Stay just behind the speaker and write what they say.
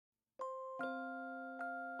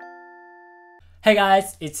Hey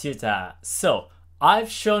guys, it's Yuta. So, I've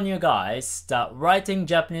shown you guys that writing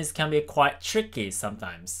Japanese can be quite tricky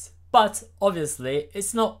sometimes. But obviously,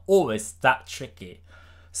 it's not always that tricky.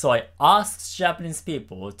 So I asked Japanese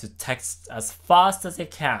people to text as fast as they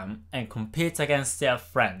can and compete against their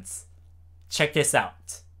friends. Check this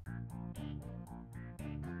out.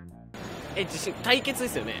 対決で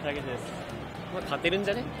すよね。対決です。まあ、勝てるんじ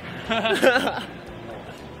ゃね？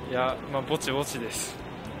いや、まあぼちぼちです。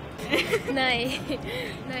ない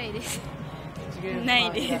ないです。な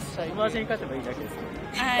いです。友達に勝てばいいだけです。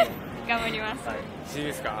はい、頑張ります。自信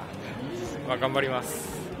ですか？まあ頑張りま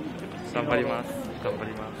す。頑張ります。頑張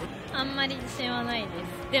ります。あんまり自信はないで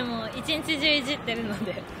す。でも一日中いじってるの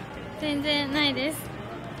で全然ないです。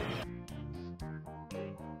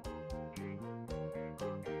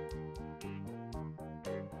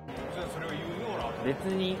別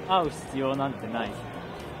に会う必要なんてない。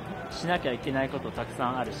しなきゃいけないことたくさ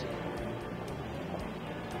んあるし。し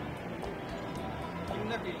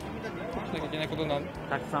なきゃいけないことなん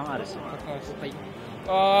たくさんあるし。はい。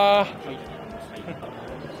あ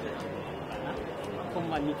本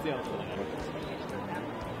番日曜。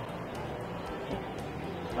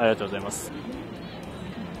ありがとうございます。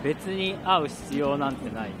別に会う必要なんて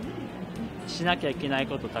ない。しなきゃいけない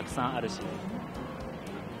ことたくさんあるし。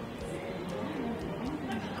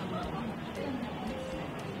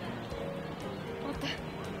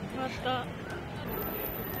終わった。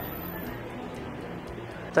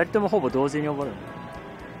2人ともほぼ同時に覚えるの。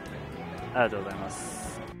ありがとうございま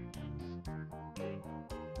す。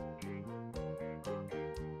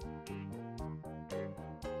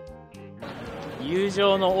友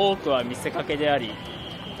情の多くは見せかけであり、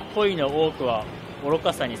恋の多くは愚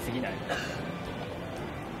かさに過ぎない。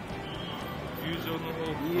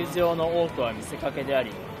友情の多くは見せかけであ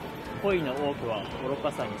り、恋の多くは愚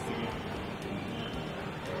かさに過ぎない。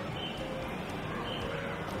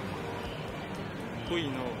恋の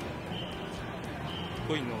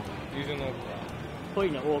友情の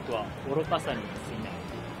恋の多くは愚かさに過ぎない。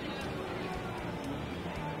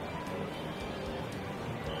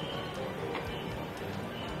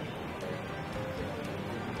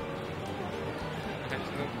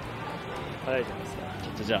ありがとうございます。ち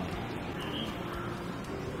ょっとじゃあ、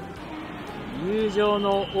友情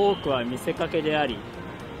の多くは見せかけであり、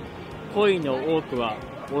恋の多くは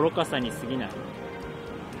愚かさに過ぎない。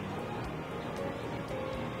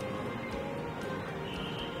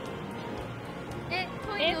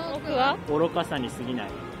恋の多くは愚かさに過ぎない。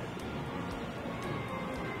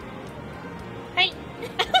はい。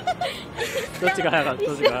どっちが早かった？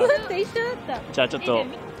どっちが早かった？一緒だった。じゃあちょっと恋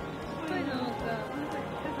の多くは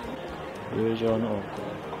友情の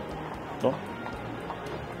多くと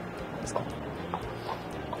ですか。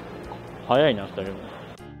早いな、2人も。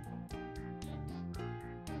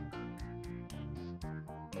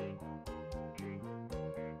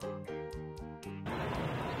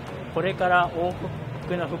これから王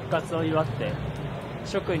国の復活を祝って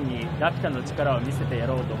諸君にラピュタの力を見せてや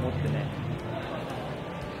ろうと思ってね。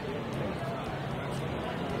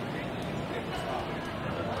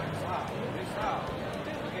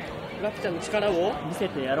ラピュタの力を見せ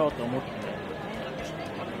てやろうと思って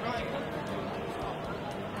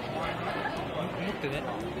ね。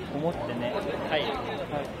思ってね。はい。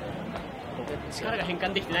力が変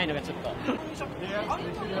換できてないのがちょっと。こ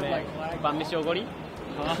れ晩飯おごり？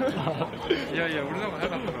いやいや、俺の方が早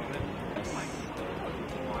かったからね。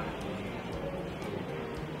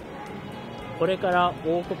これから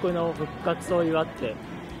王国の復活を祝って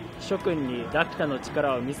諸君にラピュタの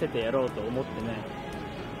力を見せてやろうと思ってね。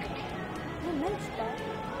何つっ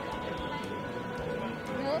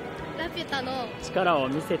た？ラピュタの力を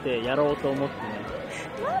見せてやろうと思ってね。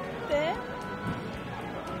待って。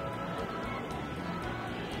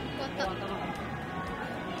終わった。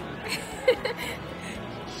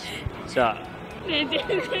じゃあ、ね、全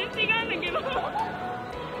然違うんだけど。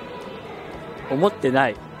思ってな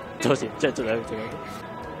い。どうしよう。じゃあちょっとやめてくださ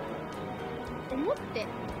い。思って。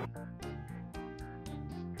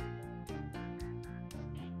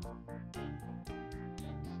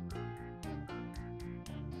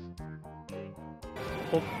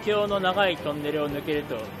国境の長いトンネルを抜ける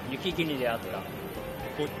と雪国であった。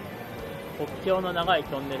国境の長い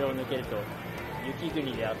トンネルを抜けると雪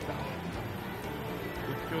国であった。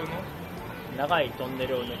国境の長いトンネ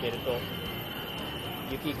ルを抜けると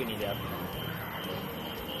雪国であった。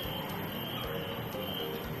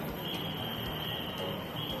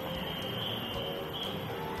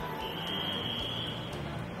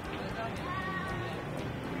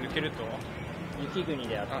抜けると雪国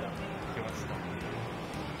であった。抜けました。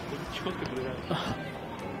国境ってこれだね。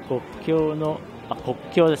国境の、国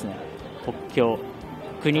境ですね。国境、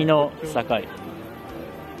国の境。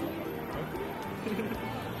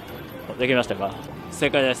できましたか？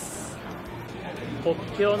正解です。国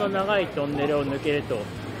境の長いトンネルを抜けると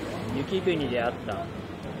雪国であった。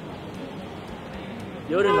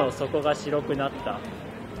夜の底が白くなった。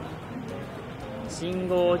信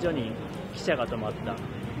号所に汽車が止まった。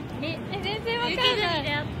全然わかんない。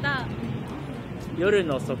であった。夜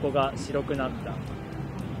の底が白くなった。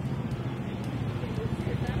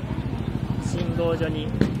信号所に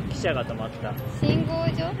汽車が止まった。信号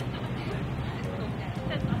所？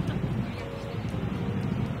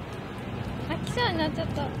汽車になっちゃっ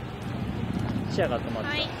た。汽車が止まった。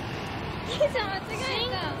はい、汽車間違え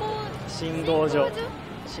た。信号所。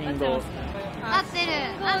信号。合って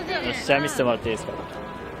る。よし、じゃあ見せてもらっていいですか？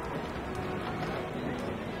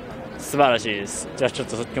素晴らしいです。じゃあちょっ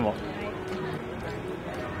とそっちも。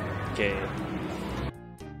OK。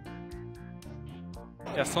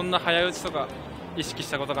いや、そんな早打ちとか意識し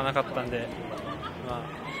たことがなかったんで、まあ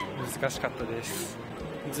難しかったです。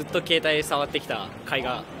ずっと携帯触ってきた甲斐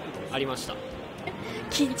がありました。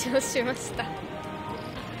緊張しました。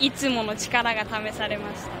いつもの力が試されま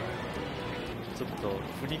した。ちょっと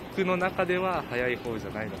フリックの中では早い方じゃ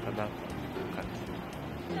ないのかなという感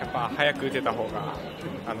じ。やっぱ早く打てた方が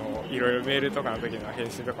いろいろメールとかの時の返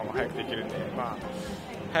信とかも早くできるんで、まあ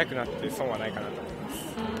早くなって損はないかなと思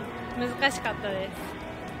います。難しかったです。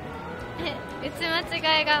打ち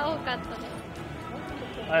間違いが多かったで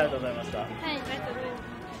す。ありがとうございました。はい、ありがとうございま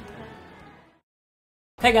す。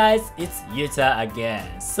Hey guys, it's Yuta again.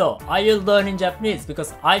 So, are you learning Japanese?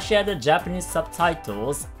 Because I share the Japanese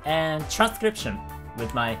subtitles and transcription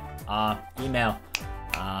with my email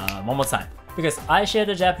Momo-san. Because I share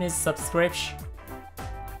the Japanese subscription.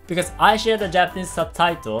 Because I share the Japanese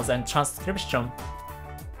subtitles and transcription.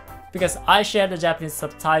 Because I share the Japanese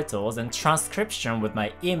subtitles and transcription with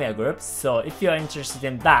my email group. So, if you are interested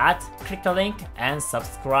in that, click the link and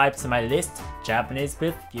subscribe to my list, Japanese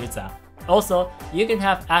with Yuta. Also, you can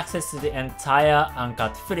have access to the entire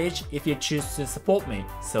uncut footage if you choose to support me.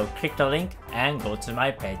 So click the link and go to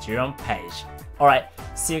my Patreon page. Alright,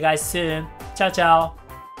 see you guys soon. Ciao ciao!